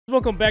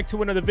Welcome back to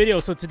another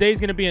video. So today's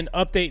going to be an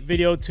update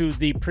video to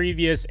the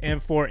previous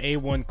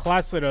M4A1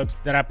 class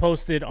setups that I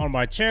posted on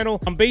my channel.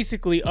 I'm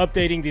basically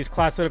updating these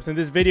class setups in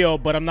this video,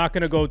 but I'm not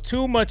going to go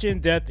too much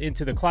in depth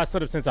into the class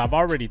setup since I've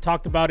already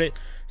talked about it.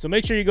 So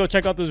make sure you go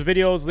check out those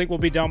videos. Link will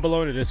be down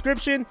below in the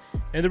description.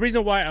 And the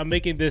reason why I'm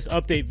making this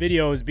update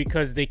video is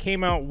because they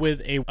came out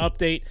with a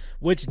update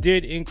which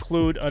did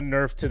include a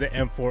nerf to the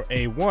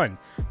M4A1.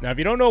 Now, if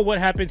you don't know what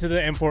happened to the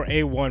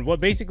M4A1,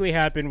 what basically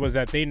happened was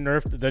that they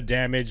nerfed the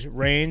damage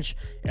range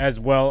as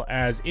well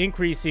as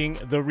increasing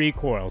the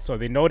recoil. So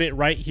they note it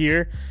right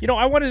here. You know,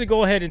 I wanted to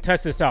go ahead and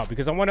test this out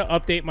because I want to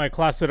update my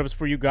class setups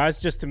for you guys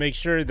just to make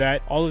sure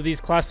that all of these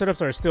class setups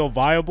are still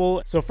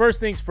viable. So first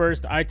things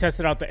first, I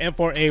tested out the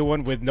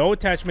M4A1 with no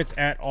attachments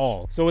at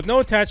all. So with no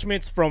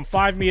attachments from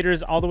 5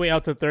 meters all the way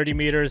out to 30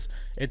 meters,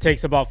 it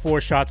takes about 4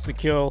 shots to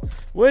kill,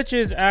 which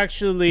is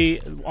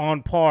actually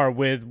on par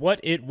with what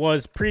it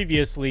was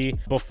previously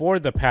before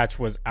the patch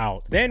was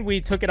out. Then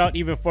we took it out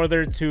even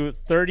further to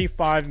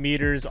 35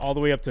 meters all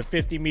the way up to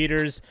 50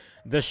 meters.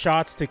 The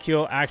shots to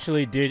kill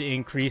actually did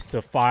increase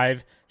to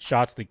 5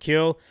 shots to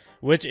kill,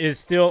 which is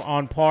still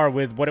on par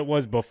with what it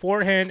was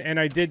beforehand. And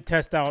I did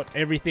test out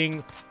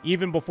everything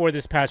even before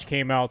this patch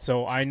came out,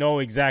 so I know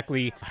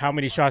exactly how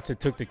many shots it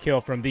took to kill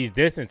from these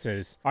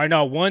distances. All right,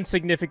 now one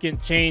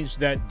significant change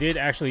that did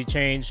actually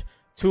change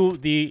to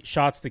the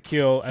shots to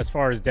kill as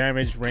far as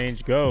damage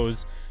range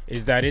goes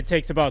is that it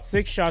takes about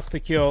 6 shots to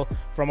kill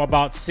from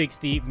about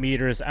 60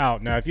 meters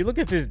out. Now, if you look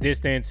at this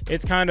distance,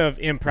 it's kind of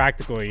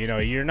impractical. You know,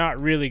 you're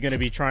not really going to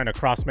be trying to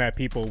cross map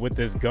people with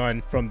this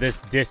gun from this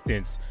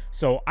distance.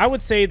 So I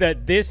would say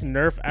that this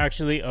nerf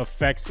actually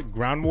affects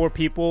ground war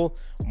people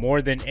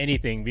more than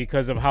anything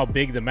because of how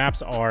big the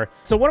maps are.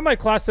 So one of my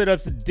class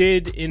setups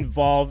did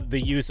involve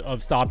the use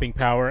of stopping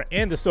power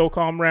and the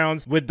SOCOM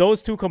rounds. With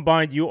those two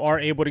combined, you are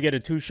able to get a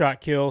 2-shot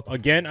kill.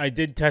 Again, I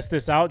did test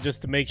this out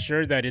just to make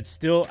sure that it's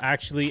still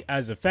actually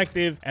as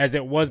effective as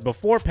it was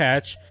before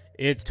patch.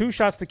 It's 2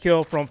 shots to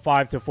kill from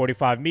 5 to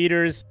 45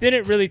 meters.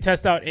 Didn't really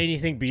test out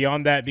anything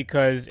beyond that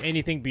because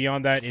anything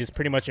beyond that is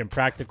pretty much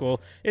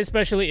impractical,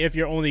 especially if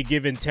you're only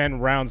given 10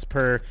 rounds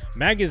per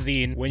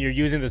magazine when you're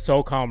using the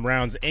SOCOM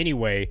rounds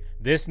anyway.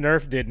 This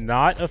nerf did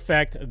not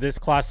affect this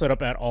class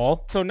setup at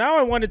all. So now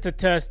I wanted to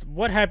test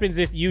what happens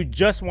if you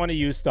just want to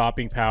use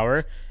stopping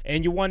power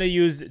and you want to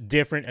use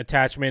different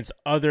attachments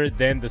other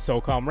than the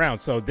SOCOM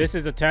rounds. So this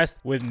is a test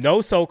with no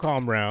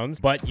SOCOM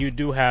rounds, but you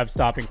do have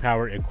stopping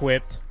power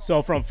equipped.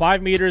 So from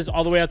 5 meters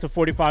all the way out to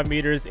 45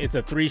 meters, it's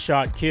a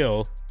 3-shot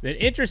kill. Then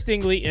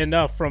interestingly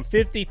enough, from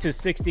 50 to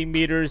 60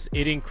 meters,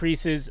 it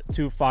increases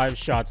to 5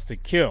 shots to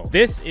kill.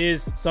 This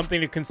is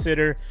something to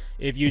consider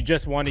if you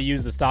just want to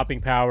use the stopping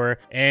power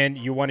and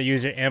you want to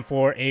use your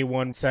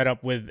M4A1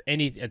 setup with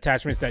any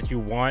attachments that you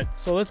want.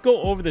 So let's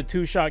go over the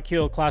 2-shot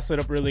kill class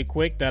setup really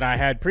quick that I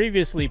had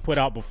previously put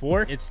out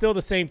before. It's still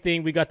the same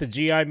thing. We got the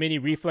GI Mini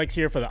Reflex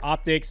here for the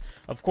optics.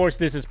 Of course,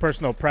 this is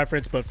personal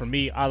preference, but for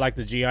me, I like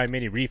the GI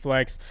Mini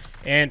Reflex.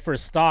 And for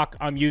stock,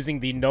 I'm using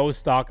the no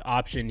stock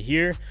option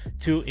here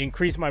to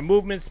increase my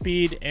movement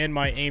speed and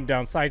my aim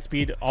down sight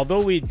speed,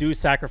 although we do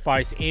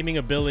sacrifice aiming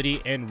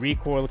ability and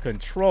recoil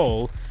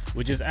control,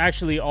 which is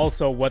actually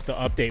also what the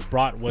update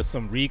brought, was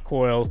some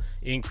recoil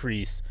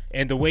increase.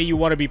 And the way you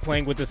want to be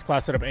playing with this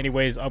class setup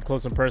anyways, up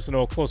close and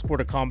personal, close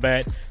quarter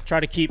combat, try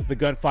to keep the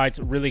gunfights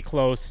really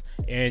close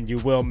and you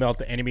will melt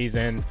the enemies.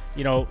 And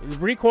you know,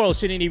 recoil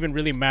shouldn't even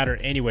really matter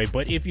anyway,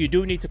 but if you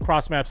do need to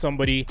cross map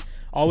somebody,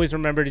 always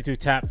remember to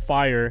tap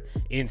fire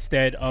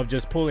instead of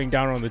just pulling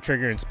down on the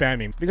trigger and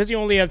spamming, because you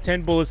only have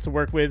 10 bullets to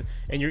work with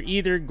and you're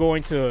either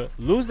going to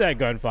lose that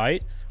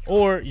gunfight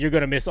or you're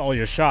going to miss all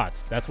your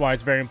shots. That's why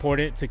it's very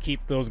important to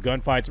keep those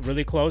gunfights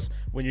really close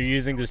when you're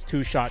using this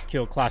 2-shot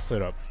kill class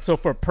setup. So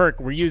for perk,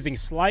 we're using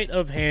sleight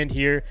of hand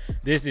here.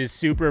 This is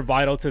super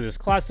vital to this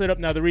class setup.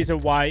 Now, the reason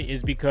why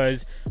is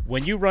because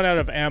when you run out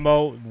of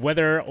ammo,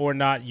 whether or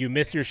not you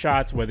miss your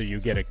shots, whether you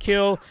get a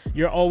kill,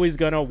 you're always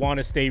going to want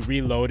to stay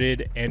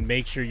reloaded and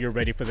make sure you're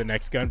ready for the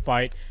next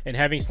gunfight. And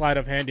having sleight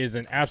of hand is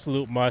an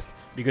absolute must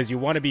because you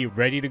want to be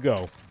ready to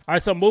go. All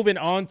right, so moving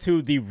on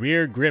to the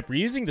rear grip, we're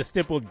using the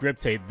stippled grip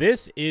tape.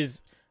 This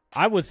is,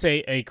 I would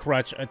say, a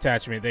crutch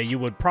attachment that you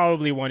would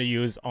probably want to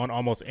use on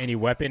almost any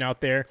weapon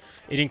out there.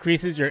 It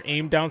increases your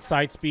aim down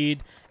sight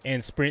speed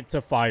and sprint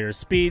to fire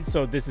speed,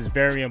 so this is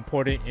very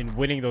important in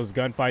winning those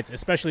gunfights,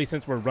 especially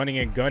since we're running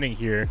and gunning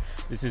here.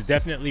 This is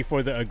definitely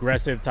for the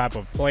aggressive type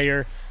of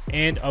player.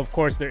 And of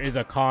course, there is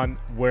a con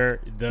where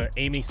the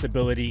aiming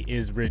stability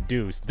is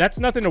reduced. That's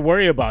nothing to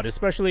worry about,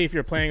 especially if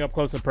you're playing up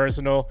close and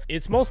personal.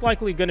 It's most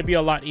likely going to be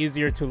a lot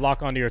easier to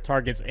lock onto your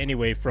targets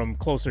anyway from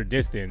closer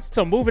distance.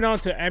 So moving on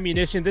to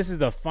ammunition, this is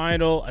the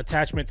final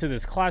attachment to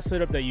this class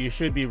setup that you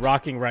should be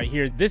rocking right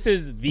here. This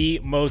is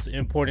the most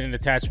important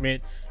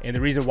attachment and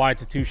the reason why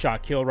it's a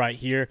 2-shot kill right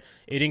here.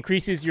 It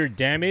increases your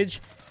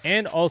damage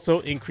and also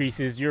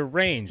increases your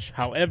range.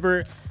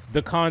 However,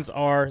 the cons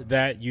are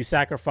that you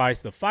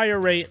sacrifice the fire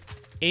rate,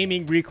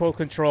 aiming recoil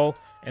control,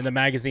 and the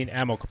magazine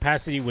ammo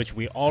capacity, which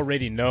we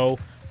already know.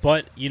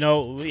 But, you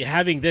know,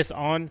 having this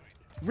on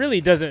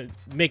really doesn't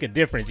make a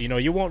difference. You know,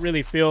 you won't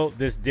really feel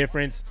this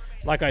difference.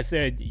 Like I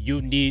said,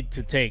 you need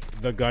to take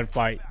the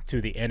gunfight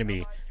to the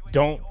enemy.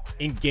 Don't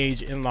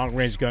engage in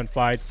long-range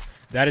gunfights.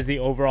 That is the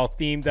overall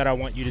theme that I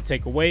want you to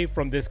take away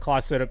from this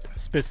class setup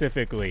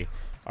specifically.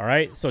 All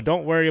right, so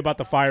don't worry about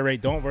the fire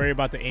rate. Don't worry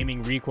about the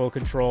aiming, recoil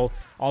control.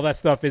 All that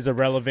stuff is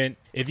irrelevant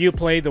if you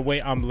play the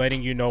way I'm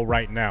letting you know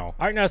right now.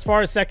 All right, now as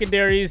far as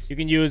secondaries, you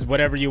can use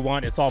whatever you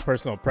want. It's all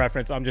personal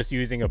preference. I'm just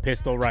using a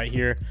pistol right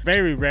here.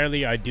 Very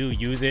rarely I do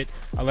use it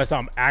unless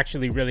I'm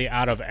actually really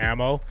out of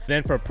ammo.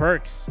 Then for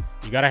perks,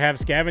 you gotta have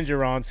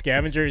scavenger on.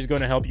 Scavenger is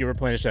going to help you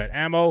replenish that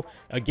ammo.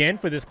 Again,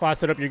 for this class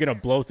setup, you're gonna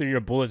blow through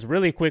your bullets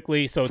really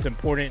quickly, so it's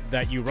important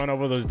that you run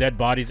over those dead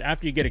bodies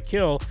after you get a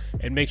kill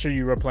and make sure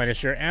you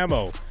replenish your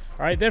ammo.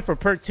 All right, then for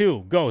perk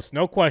 2, Ghost,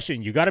 no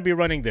question, you got to be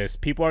running this.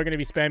 People are going to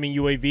be spamming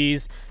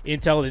UAVs.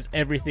 Intel is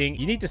everything.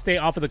 You need to stay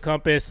off of the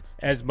compass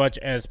as much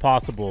as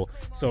possible,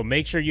 so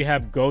make sure you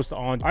have Ghost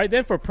on. All right,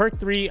 then for perk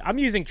 3, I'm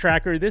using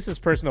Tracker. This is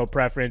personal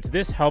preference.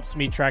 This helps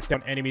me track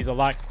down enemies a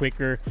lot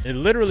quicker. It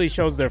literally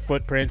shows their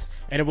footprints,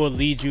 and it will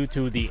lead you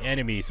to the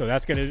enemy, so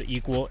that's going to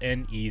equal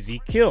an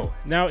easy kill.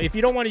 Now, if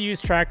you don't want to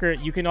use Tracker,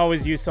 you can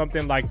always use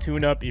something like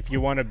Tune Up. If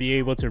you want to be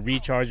able to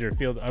recharge your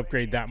field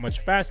upgrade that much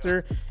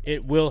faster,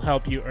 it will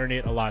help you earn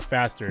it a lot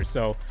faster.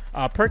 So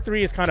perk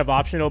 3 is kind of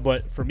optional,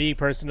 but for me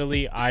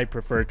personally, I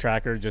prefer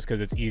Tracker just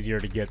because it's easier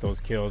to get those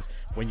kills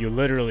when you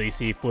literally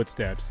see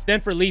footsteps.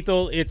 Then for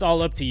lethal, it's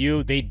all up to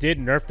you. They did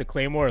nerf the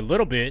Claymore a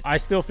little bit. I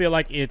still feel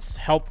like it's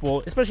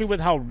helpful, especially with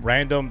how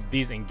random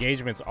these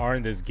engagements are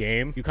in this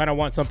game. You kind of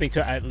want something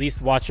to at least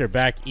watch your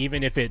back,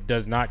 even if it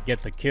does not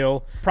get the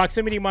kill.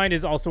 Proximity mine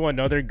is also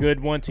another good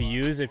one to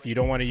use if you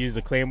don't want to use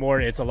the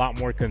Claymore. It's a lot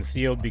more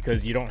concealed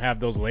because you don't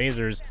have those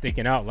lasers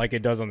sticking out like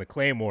it does on the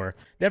Claymore.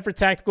 Then for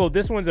tactical,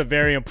 this one's a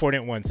very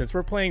important one. Since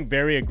we're playing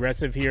very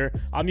aggressive here,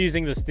 I'm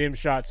using the stim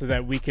shot so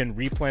that we can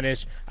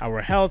replenish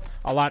our health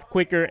a lot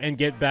quicker and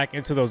get back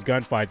into those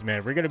gunfights,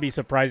 man. We're going to be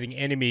surprising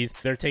enemies.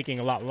 They're taking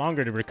a lot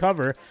longer to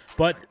recover,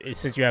 but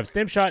since you have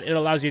stim shot, it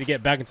allows you to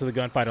get back into the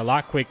gunfight a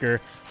lot quicker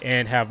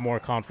and have more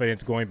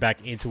confidence going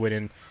back into it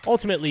and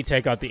ultimately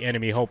take out the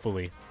enemy,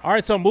 hopefully. All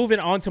right, so moving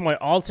on to my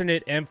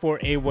alternate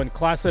M4A1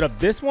 class setup.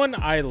 This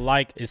one I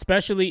like,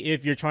 especially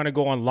if you're trying to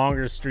go on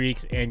longer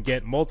streaks and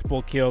get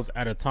multiple kills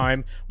at a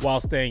time while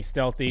staying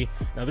stealthy.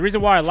 Now, the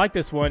reason why I like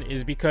this one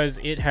is because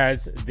it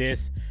has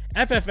this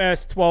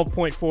FFS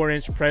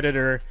 12.4-inch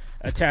Predator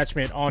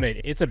attachment on it.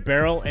 It's a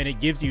barrel and it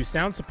gives you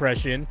sound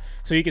suppression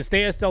so you can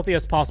stay as stealthy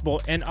as possible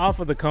and off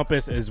of the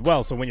compass as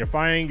well. So when you're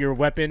firing your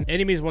weapon,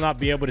 enemies will not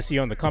be able to see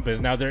you on the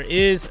compass. Now, there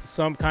is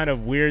some kind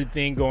of weird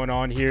thing going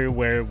on here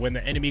where when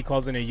the enemy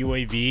calls in a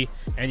UAV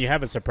and you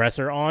have a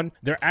suppressor on,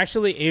 they're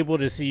actually able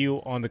to see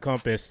you on the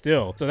compass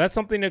still. So that's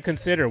something to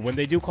consider. When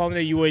they do call in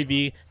a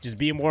UAV, just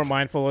be more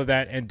mindful of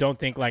that and don't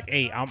think like,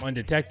 hey, I'm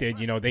undetected,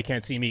 you know, they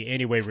can't see me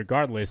anyway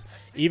regardless.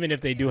 Even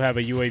if they do have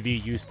a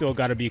UAV, you still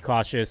got to be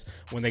cautious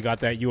when they got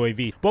that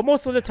UAV. But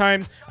most of the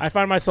time, I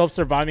find myself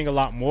surviving a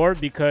lot more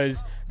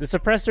because the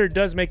suppressor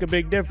does make a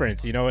big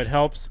difference. You know, it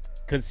helps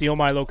conceal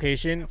my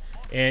location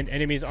and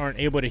enemies aren't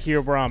able to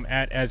hear where I'm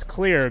at as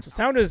clear. So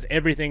sound is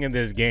everything in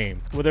this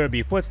game, whether it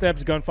be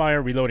footsteps,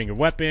 gunfire, reloading your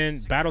weapon,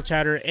 battle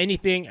chatter,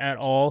 anything at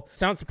all.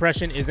 Sound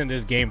suppression is in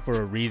this game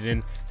for a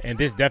reason, and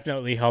this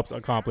definitely helps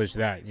accomplish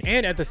that.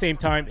 And at the same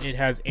time, it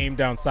has aim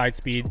down sight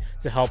speed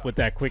to help with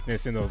that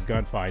quickness in those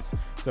gunfights.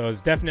 So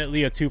it's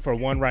definitely a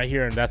 2-for-1 right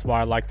here, and that's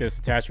why I like this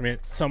attachment.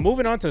 So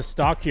moving on to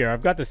stock here,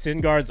 I've got the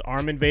SynGuard's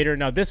Arm Invader.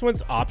 Now this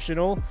one's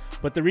optional,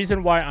 but the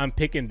reason why I'm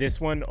picking this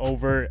one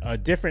over a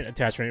different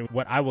attachment,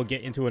 what I will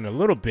get into in a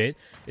little bit,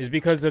 is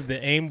because of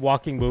the aim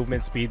walking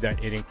movement speed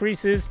that it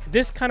increases.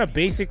 This kind of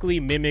basically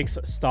mimics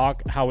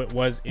stock how it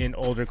was in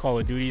older Call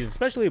of Duties,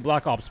 especially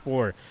Black Ops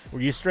 4,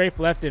 where you strafe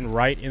left and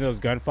right in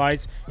those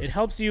gunfights. It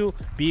helps you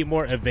be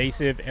more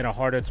evasive and a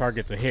harder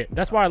target to hit.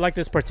 That's why I like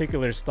this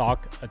particular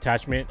stock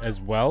attachment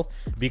as well,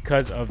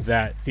 because of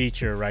that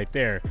feature right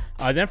there.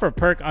 Then for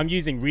perk, I'm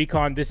using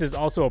Recon. This is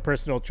also a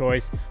personal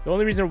choice. The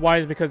only reason why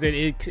is because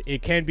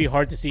it can be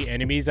hard to see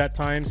enemies at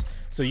times.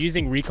 So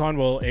using Recon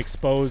will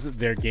expose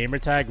their gamer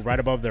tag right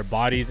above their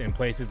bodies in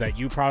places that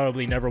you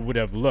probably never would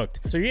have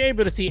looked. So you're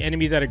able to see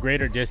enemies at a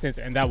greater distance,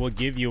 and that will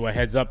give you a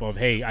heads up of,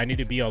 hey, I need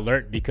to be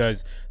alert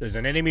because there's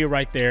an enemy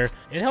right there.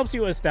 It helps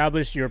you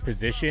establish your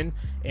position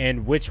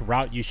and which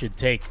route you should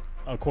take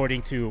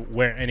according to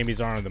where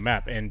enemies are on the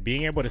map, and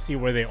being able to see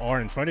where they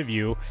are in front of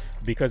you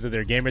because of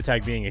their gamer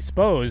tag being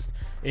exposed,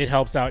 it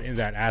helps out in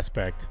that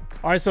aspect.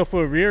 All right, so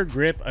for rear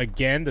grip,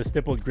 again, the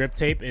stippled grip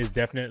tape is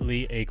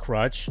definitely a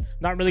crutch.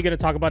 Not really going to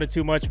talk about it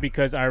too much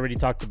because I already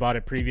talked about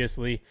it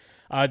previously.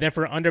 Then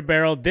for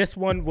underbarrel, this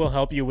one will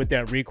help you with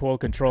that recoil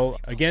control.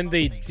 Again,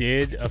 they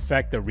did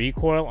affect the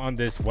recoil on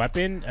this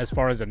weapon as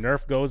far as the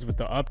nerf goes with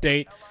the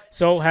update.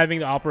 So having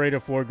the operator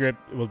foregrip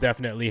will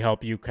definitely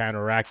help you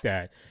counteract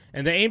that.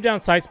 And the aim down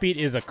sight speed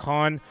is a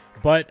con,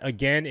 but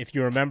again, if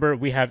you remember,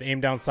 we have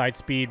aim down sight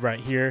speed right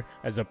here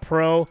as a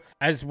pro,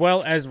 as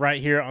well as right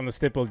here on the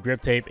stippled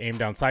grip tape aim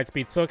down sight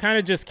speed. So it kind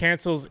of just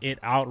cancels it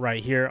out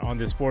right here on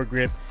this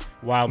foregrip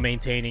while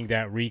maintaining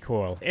that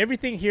recoil.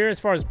 Everything here as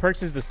far as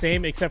perks is the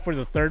same except for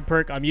the third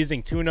perk. I'm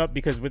using tune up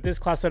because with this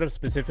class setup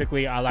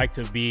specifically, I like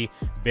to be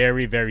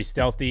very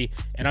stealthy,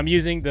 and I'm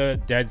using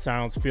the dead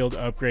silence field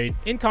upgrade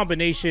in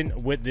combination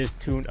with this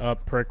tune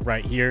up perk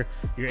right here.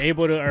 You're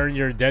able to earn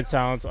your dead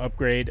silence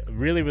upgrade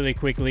really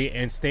quickly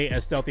and stay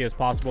as stealthy as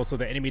possible so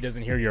the enemy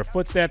doesn't hear your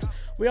footsteps.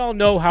 We all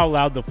know how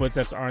loud the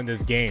footsteps are in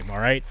this game, all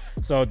right?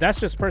 So that's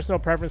just personal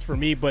preference for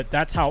me, but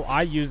that's how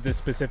I use this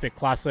specific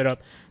class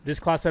setup. This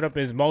class setup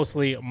is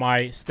mostly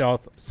my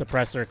stealth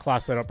suppressor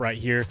class setup right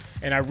here,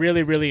 and I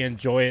really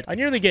enjoy it. I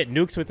nearly get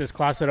nukes with this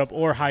class setup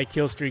or high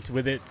kill streaks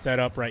with it set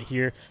up right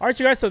here. All right,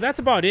 you guys, so that's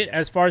about it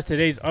as far as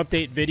today's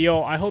update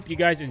video. I hope you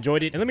guys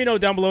enjoyed it, and let me know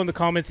down below in the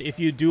comments if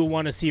you do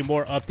want to see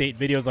more update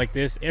videos like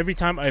this. Every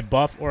time a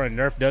buff or a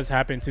nerf does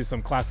happen to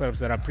some class setups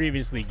that I've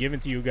previously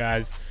given to you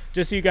guys,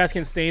 just so you guys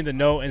can stay in the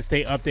know and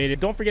stay updated.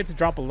 Don't forget to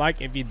drop a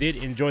like if you did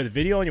enjoy the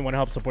video and you want to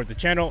help support the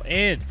channel.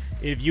 And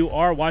if you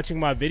are watching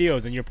my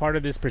videos and you're part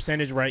of this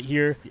percentage right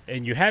here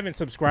and you haven't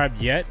subscribed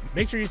yet,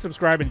 make sure you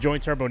subscribe and join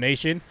Turbo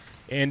Nation.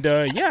 And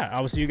yeah, I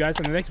will see you guys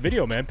in the next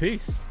video, man.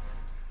 Peace.